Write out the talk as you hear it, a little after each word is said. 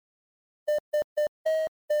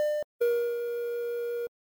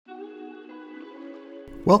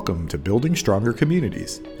Welcome to Building Stronger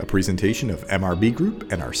Communities, a presentation of MRB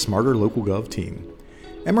Group and our Smarter Local Gov team.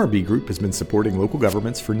 MRB Group has been supporting local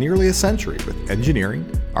governments for nearly a century with engineering,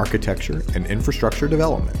 architecture, and infrastructure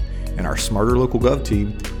development, and our Smarter Local Gov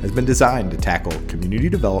team has been designed to tackle community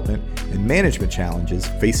development and management challenges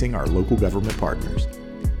facing our local government partners.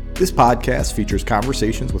 This podcast features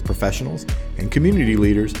conversations with professionals and community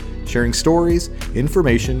leaders sharing stories,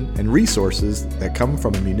 information, and resources that come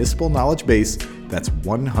from a municipal knowledge base that's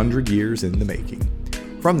 100 years in the making.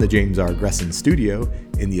 From the James R. Gresson Studio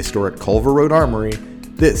in the historic Culver Road Armory,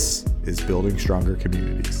 this is Building Stronger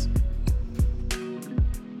Communities.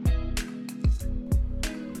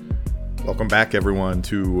 Welcome back, everyone,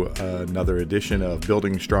 to another edition of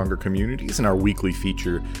Building Stronger Communities and our weekly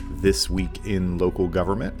feature, This Week in Local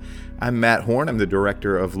Government. I'm Matt Horn. I'm the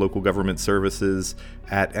Director of Local Government Services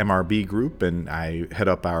at MRB Group, and I head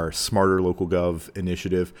up our Smarter Local Gov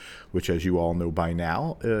initiative, which, as you all know by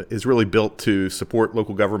now, is really built to support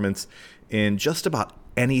local governments in just about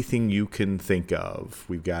anything you can think of.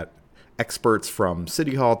 We've got experts from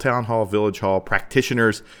City Hall, Town Hall, Village Hall,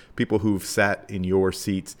 practitioners, people who've sat in your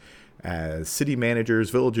seats as city managers,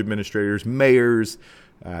 village administrators, mayors,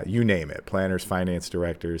 you name it, planners, finance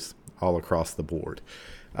directors, all across the board.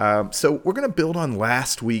 So we're going to build on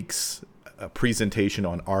last week's presentation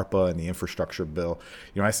on ARPA and the infrastructure bill.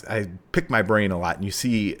 You know, I pick my brain a lot, and you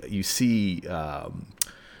see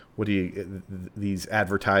these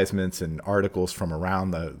advertisements and articles from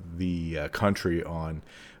around the country on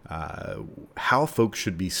how folks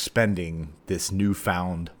should be spending this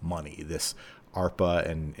newfound money, this ARPA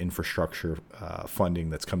and infrastructure funding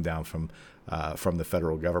that's come down from the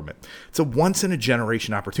federal government. It's a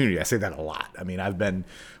once-in-a-generation opportunity. I say that a lot. I mean, I've been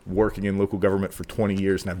working in local government for 20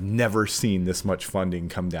 years, and I've never seen this much funding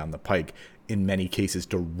come down the pike, in many cases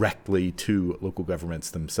directly to local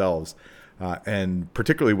governments themselves. And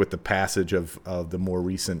particularly with the passage of the more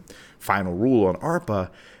recent final rule on ARPA,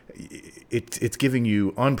 it's giving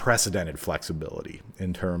you unprecedented flexibility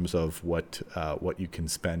in terms of what you can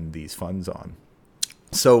spend these funds on.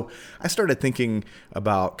 So I started thinking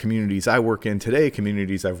about communities I work in today,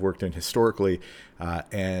 communities I've worked in historically,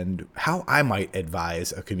 and how I might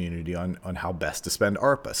advise a community on how best to spend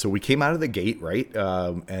ARPA. So we came out of the gate, right?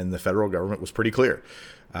 And the federal government was pretty clear.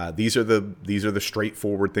 These are the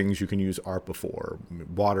straightforward things you can use ARPA for: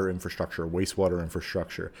 water infrastructure, wastewater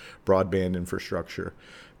infrastructure, broadband infrastructure,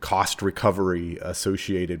 cost recovery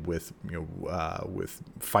associated with with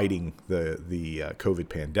fighting the COVID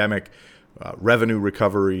pandemic, revenue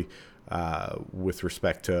recovery with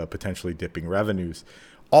respect to potentially dipping revenues.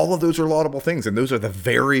 All of those are laudable things, and those are the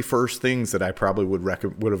very first things that I probably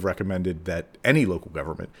would have recommended that any local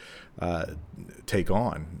government take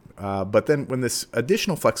on. But then when this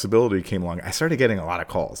additional flexibility came along, I started getting a lot of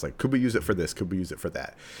calls like, could we use it for this? Could we use it for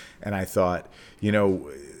that? And I thought,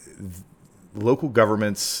 local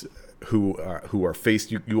governments who are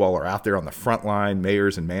faced, you all are out there on the front line,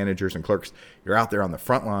 mayors and managers and clerks, you're out there on the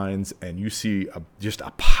front lines, and you see just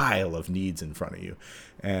a pile of needs in front of you,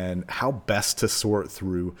 and how best to sort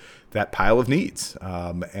through that pile of needs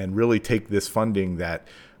and really take this funding that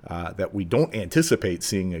we don't anticipate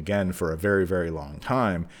seeing again for a very, very long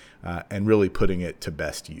time, and really putting it to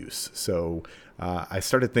best use. So I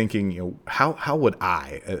started thinking, how would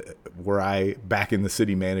were I back in the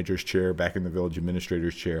city manager's chair, back in the village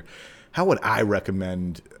administrator's chair, how would I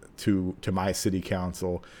recommend to my city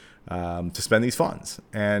council to spend these funds?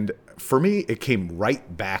 And for me, it came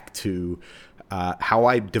right back to how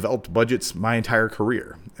I developed budgets my entire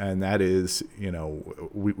career. And that is,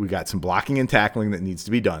 we got some blocking and tackling that needs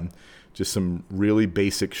to be done, just some really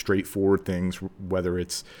basic, straightforward things, whether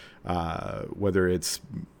it's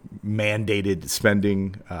mandated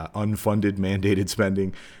spending, unfunded mandated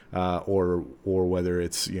spending, or whether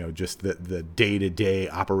it's just the day-to-day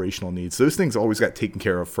operational needs. Those things always got taken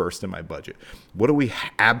care of first in my budget. What do we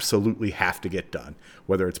absolutely have to get done,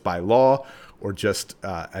 whether it's by law or just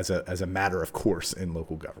as a matter of course in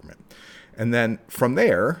local government? And then from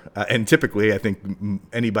there, and typically I think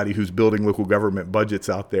anybody who's building local government budgets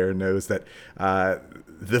out there knows that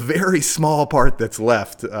the very small part that's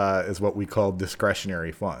left is what we call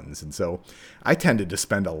discretionary funds. And so I tended to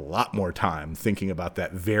spend a lot more time thinking about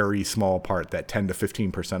that very small part, that 10 to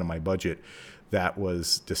 15% of my budget that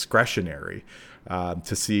was discretionary,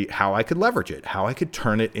 to see how I could leverage it, how I could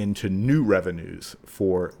turn it into new revenues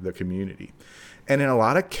for the community. And in a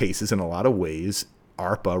lot of cases, in a lot of ways,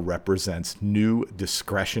 ARPA represents new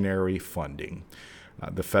discretionary funding.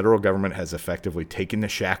 The federal government has effectively taken the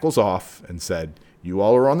shackles off and said, you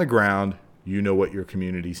all are on the ground, you know what your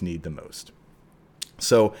communities need the most.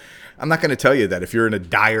 So I'm not going to tell you that if you're in a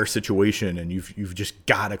dire situation and you've just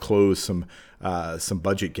got to close some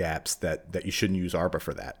budget gaps that you shouldn't use ARPA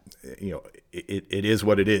for that. It is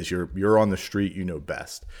what it is. You're on the street, you know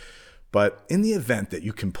best. But in the event that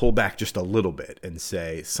you can pull back just a little bit and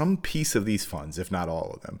say some piece of these funds, if not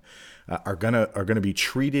all of them, are gonna be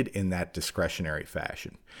treated in that discretionary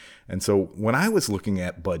fashion. And so when I was looking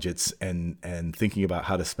at budgets and thinking about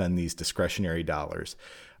how to spend these discretionary dollars,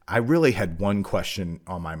 I really had one question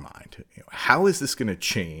on my mind. How is this going to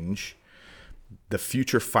change the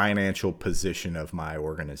future financial position of my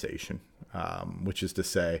organization? Which is to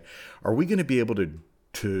say, are we going to be able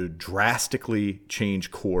to drastically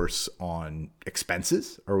change course on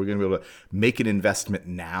expenses? Are we going to be able to make an investment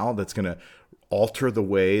now that's going to alter the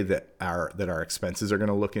way that our expenses are going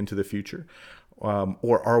to look into the future?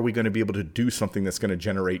 Or are we going to be able to do something that's going to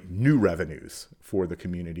generate new revenues for the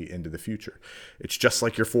community into the future? It's just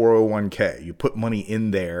like your 401k. You put money in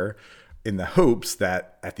there in the hopes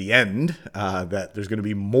that at the end that there's going to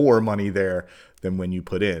be more money there than when you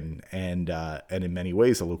put in. And in many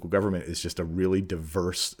ways, the local government is just a really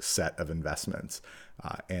diverse set of investments.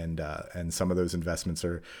 And some of those investments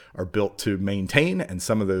are built to maintain, and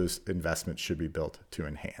some of those investments should be built to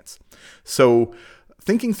enhance. So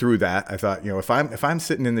thinking through that, I thought, if I'm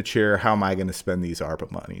sitting in the chair, how am I going to spend these ARPA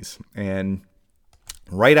monies? And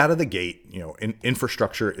right out of the gate,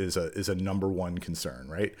 infrastructure is a number one concern,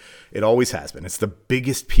 right? It always has been. It's the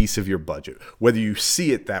biggest piece of your budget, whether you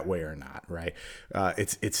see it that way or not, right?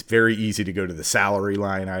 It's very easy to go to the salary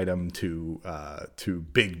line item, to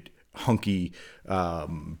big hunky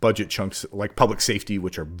budget chunks like public safety,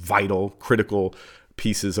 which are vital, critical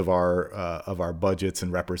pieces of our budgets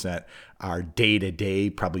and represent our day-to-day,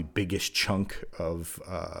 probably biggest chunk of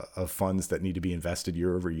funds that need to be invested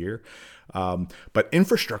year over year. But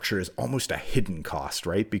infrastructure is almost a hidden cost,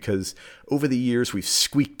 right? Because over the years, we've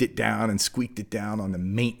squeaked it down on the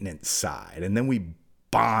maintenance side, and then we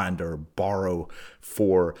bond or borrow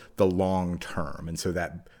for the long term. And so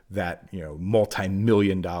that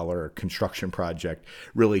multi-million-dollar construction project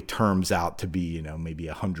really terms out to be, maybe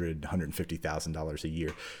 $150,000 a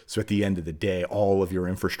year. So at the end of the day, all of your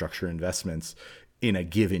infrastructure investments in a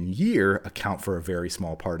given year account for a very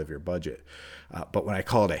small part of your budget. But when I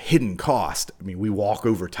call it a hidden cost, we walk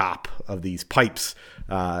over top of these pipes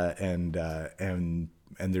and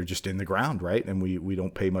they're just in the ground, right? And we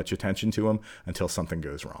don't pay much attention to them until something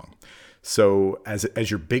goes wrong. So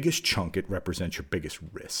as your biggest chunk, it represents your biggest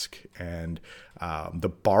risk. And the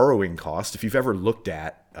borrowing cost, if you've ever looked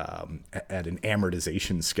at an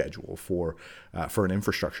amortization schedule for an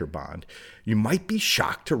infrastructure bond, you might be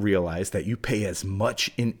shocked to realize that you pay as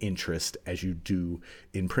much in interest as you do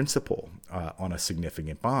in principal on a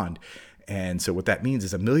significant bond. And so what that means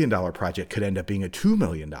is $1 million project could end up being a $2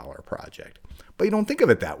 million project. But you don't think of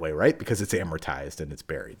it that way, right? Because it's amortized and it's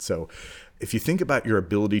buried. So if you think about your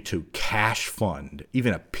ability to cash fund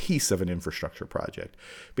even a piece of an infrastructure project,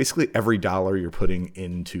 basically every dollar you're putting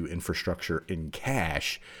into infrastructure in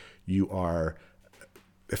cash, you are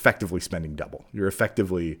effectively spending double. You're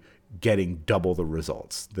effectively getting double the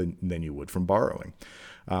results than you would from borrowing.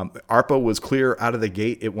 ARPA was clear out of the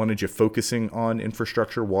gate. It wanted you focusing on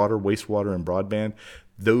infrastructure, water, wastewater, and broadband.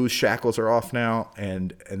 Those shackles are off now,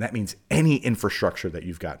 and that means any infrastructure that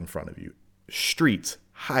you've got in front of you, streets,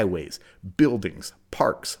 highways, buildings,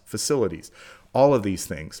 parks, facilities, all of these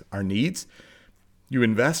things are needs. You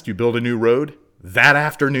invest, you build a new road. That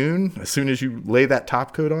afternoon, as soon as you lay that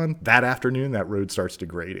top coat on, that afternoon, that road starts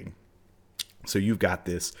degrading. So you've got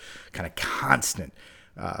this kind of constant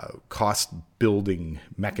cost building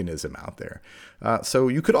mechanism out there. So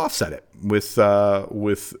you could offset it with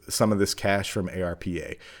some of this cash from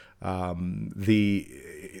ARPA.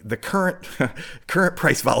 The current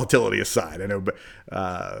price volatility aside, I know, but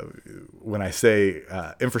when I say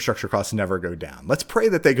infrastructure costs never go down, let's pray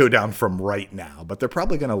that they go down from right now, but they're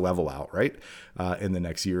probably going to level out, right, in the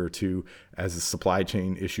next year or two as the supply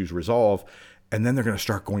chain issues resolve. And then they're going to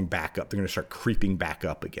start going back up. They're going to start creeping back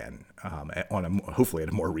up again, hopefully at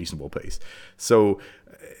a more reasonable pace. So,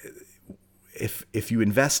 if you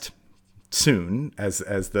invest soon, as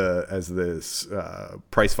this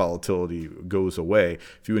price volatility goes away,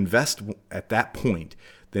 if you invest at that point,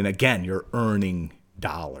 then again you're earning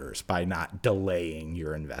dollars by not delaying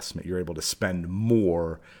your investment. You're able to spend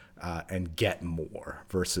more and get more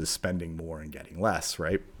versus spending more and getting less,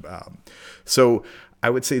 right? So I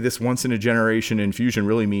would say this once in a generation infusion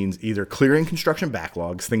really means either clearing construction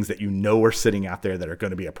backlogs, things that are sitting out there that are going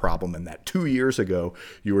to be a problem, and that 2 years ago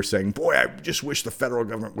you were saying, boy, I just wish the federal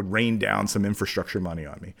government would rain down some infrastructure money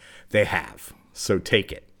on me. They have. So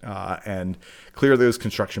take it and clear those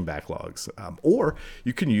construction backlogs. Or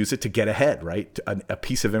you can use it to get ahead, right? A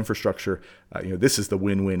piece of infrastructure, this is the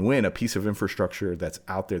win-win-win, a piece of infrastructure that's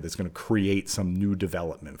out there that's going to create some new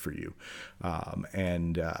development for you.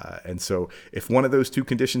 And so if one of those two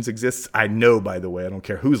conditions exists, I know, by the way, I don't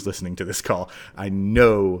care who's listening to this call, I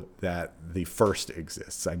know that the first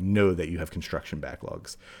exists. I know that you have construction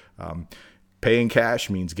backlogs. Paying cash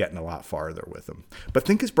means getting a lot farther with them. But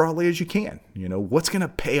think as broadly as you can. What's going to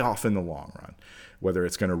pay off in the long run? Whether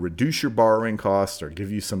it's going to reduce your borrowing costs or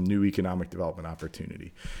give you some new economic development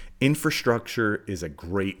opportunity. Infrastructure is a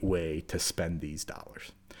great way to spend these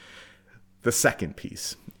dollars. The second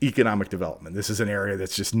piece, economic development. This is an area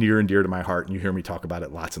that's just near and dear to my heart, and you hear me talk about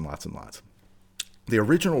it lots and lots and lots. The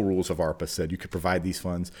original rules of ARPA said you could provide these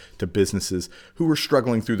funds to businesses who were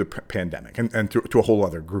struggling through the pandemic and to a whole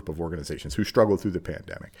other group of organizations who struggled through the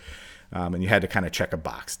pandemic. And you had to kind of check a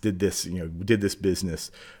box. Was this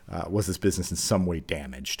business in some way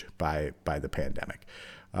damaged by the pandemic?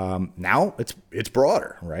 Now it's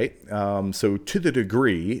broader, right? So to the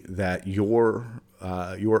degree that your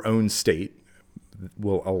own state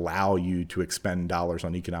will allow you to expend dollars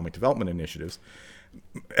on economic development initiatives,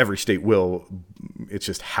 every state will. It's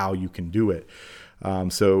just how you can do it.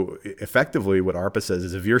 So effectively, what ARPA says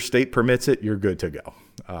is if your state permits it, you're good to go,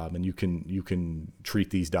 and you can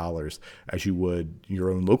treat these dollars as you would your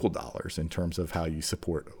own local dollars in terms of how you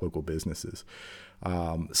support local businesses.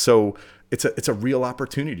 So it's a real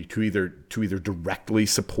opportunity to either directly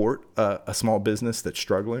support a small business that's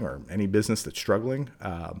struggling or any business that's struggling,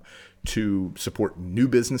 to support new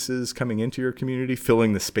businesses coming into your community,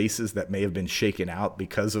 filling the spaces that may have been shaken out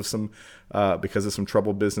because of some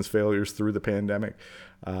troubled business failures through the pandemic.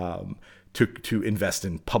 To invest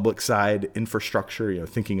in public side infrastructure,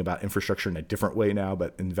 thinking about infrastructure in a different way now,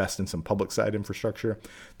 but invest in some public side infrastructure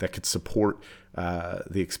that could support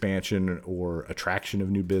the expansion or attraction of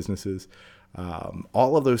new businesses.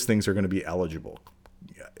 All of those things are going to be eligible.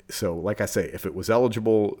 So like I say, if it's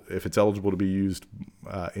eligible to be used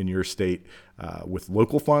in your state with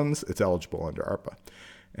local funds, it's eligible under ARPA.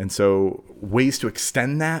 And so ways to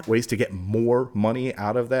extend that, ways to get more money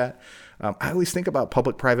out of that. I always think about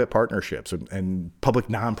public-private partnerships and public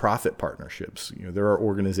nonprofit partnerships. There are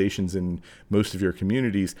organizations in most of your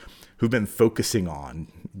communities who've been focusing on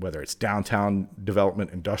whether it's downtown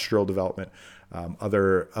development, industrial development,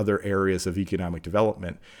 other areas of economic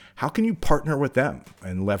development. How can you partner with them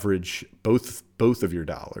and leverage both of your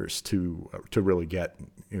dollars to really get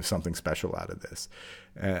something special out of this?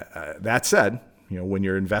 That said, when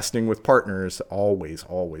you're investing with partners, always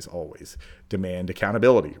demand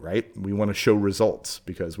accountability, right? We want to show results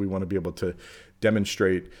because we want to be able to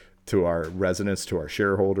demonstrate to our residents, to our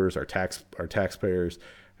shareholders, our taxpayers,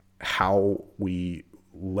 how we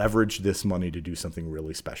leverage this money to do something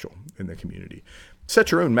really special in the community.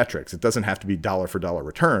 Set your own metrics. It doesn't have to be dollar for dollar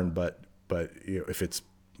return, but if it's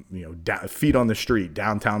feet on the street,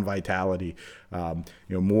 downtown vitality,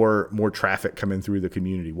 more traffic coming through the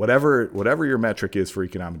community, whatever your metric is for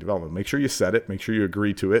economic development, make sure you set it, make sure you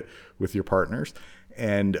agree to it with your partners,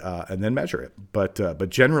 and then measure it. But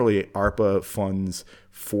generally, ARPA funds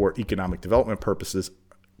for economic development purposes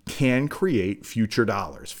can create future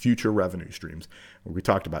dollars, future revenue streams. We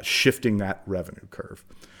talked about shifting that revenue curve.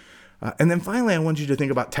 And then finally, I want you to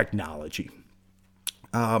think about technology.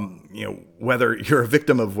 Whether you're a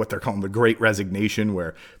victim of what they're calling the Great Resignation,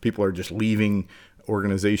 where people are just leaving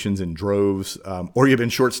organizations in droves, or you've been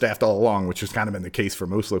short-staffed all along, which has kind of been the case for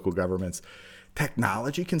most local governments,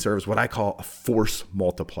 technology can serve as what I call a force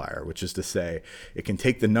multiplier, which is to say it can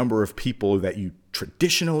take the number of people that you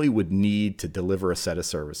traditionally would need to deliver a set of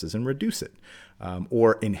services and reduce it,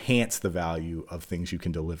 or enhance the value of things you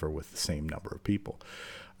can deliver with the same number of people.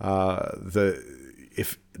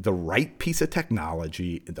 If the right piece of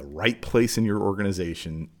technology in the right place in your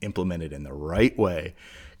organization, implemented in the right way,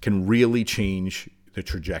 can really change the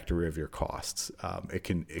trajectory of your costs. It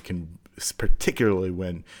can particularly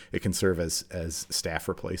when it can serve as staff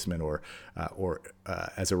replacement or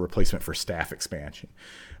as a replacement for staff expansion.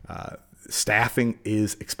 Staffing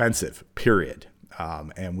is expensive, period.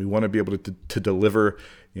 And we want to be able to deliver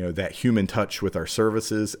that human touch with our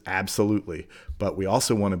services, absolutely. But we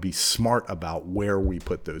also want to be smart about where we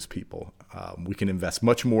put those people. We can invest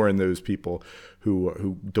much more in those people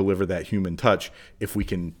who deliver that human touch if we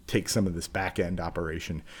can take some of this back end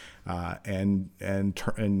operation and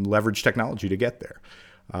leverage technology to get there.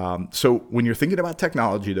 So when you're thinking about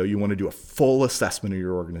technology, though, you want to do a full assessment of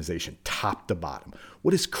your organization, top to bottom.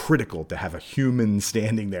 What is critical to have a human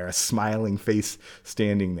standing there, a smiling face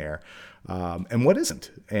standing there? And what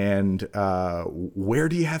isn't? And where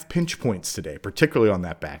do you have pinch points today, particularly on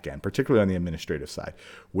that back end, particularly on the administrative side?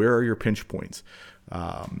 Where are your pinch points?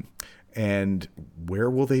 And where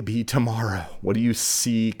will they be tomorrow? What do you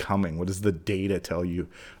see coming? What does the data tell you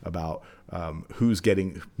about who's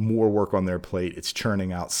getting more work on their plate? It's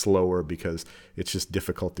churning out slower because it's just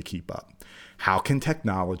difficult to keep up. How can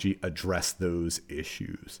technology address those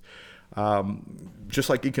issues? Just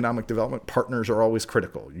like economic development, partners are always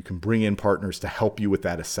critical. You can bring in partners to help you with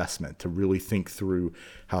that assessment, to really think through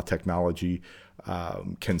how technology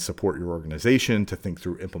can support your organization, to think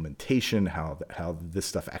through implementation, how this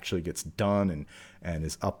stuff actually gets done and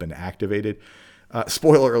is up and activated.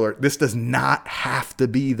 Spoiler alert, this does not have to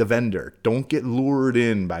be the vendor. Don't get lured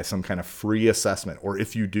in by some kind of free assessment. Or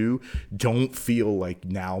if you do, don't feel like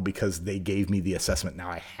now because they gave me the assessment, now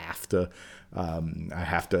I have to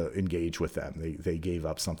engage with them. They gave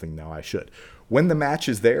up something, now I should. When the match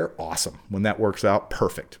is there, awesome. When that works out,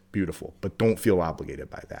 perfect, beautiful. But don't feel obligated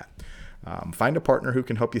by that. Find a partner who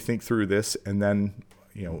can help you think through this, and then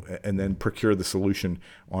procure the solution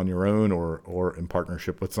on your own or in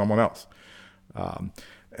partnership with someone else. And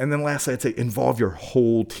then lastly, I'd say involve your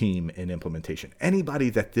whole team in implementation. Anybody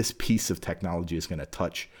that this piece of technology is going to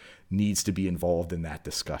touch needs to be involved in that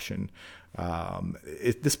discussion.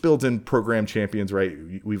 This builds in program champions, right?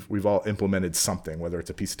 We've all implemented something, whether it's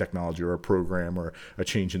a piece of technology or a program or a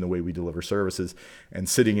change in the way we deliver services. And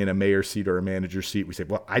sitting in a mayor seat or a manager seat, we say,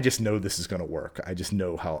 well, I just know this is going to work. I just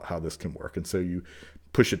know how this can work. And so you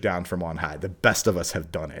push it down from on high. The best of us have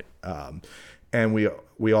done it. And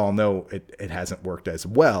we all know it hasn't worked as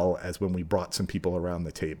well as when we brought some people around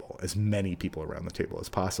the table, as many people around the table as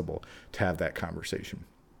possible to have that conversation.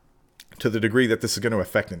 To the degree that this is going to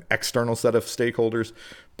affect an external set of stakeholders,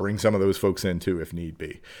 bring some of those folks in too if need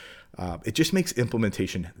be. It just makes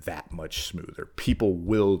implementation that much smoother. People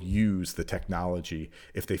will use the technology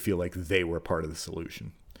if they feel like they were part of the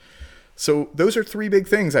solution. So those are three big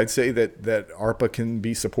things I'd say that ARPA can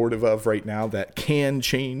be supportive of right now that can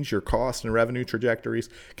change your cost and revenue trajectories,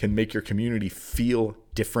 can make your community feel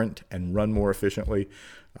different and run more efficiently.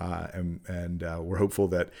 And we're hopeful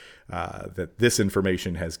that this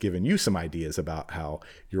information has given you some ideas about how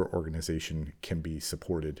your organization can be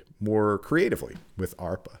supported more creatively with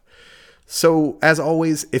ARPA. So as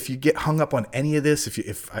always, if you get hung up on any of this,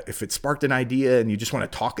 if it sparked an idea and you just want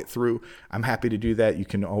to talk it through, I'm happy to do that. You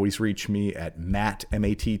can always reach me at matt.horn,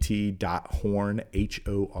 HORN,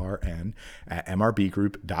 at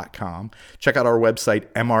mrbgroup.com. Check out our website,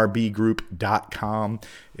 mrbgroup.com.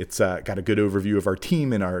 It's got a good overview of our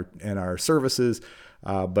team and our services.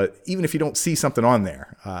 But even if you don't see something on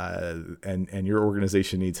there and your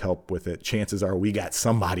organization needs help with it, chances are we got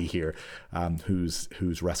somebody here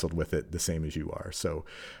who's wrestled with it the same as you are. So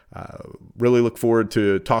really look forward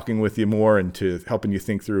to talking with you more and to helping you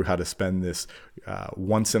think through how to spend this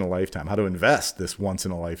once in a lifetime, how to invest this once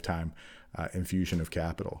in a lifetime infusion of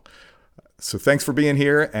capital. So thanks for being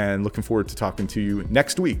here, and looking forward to talking to you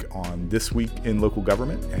next week on This Week in Local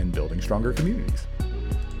Government and Building Stronger Communities.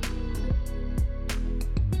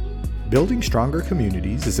 Building Stronger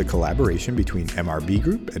Communities is a collaboration between MRB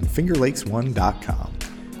Group and FingerLakes1.com.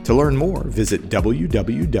 To learn more, visit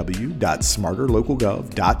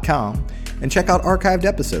www.smarterlocalgov.com and check out archived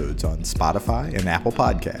episodes on Spotify and Apple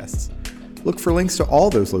Podcasts. Look for links to all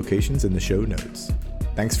those locations in the show notes.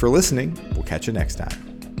 Thanks for listening. We'll catch you next time.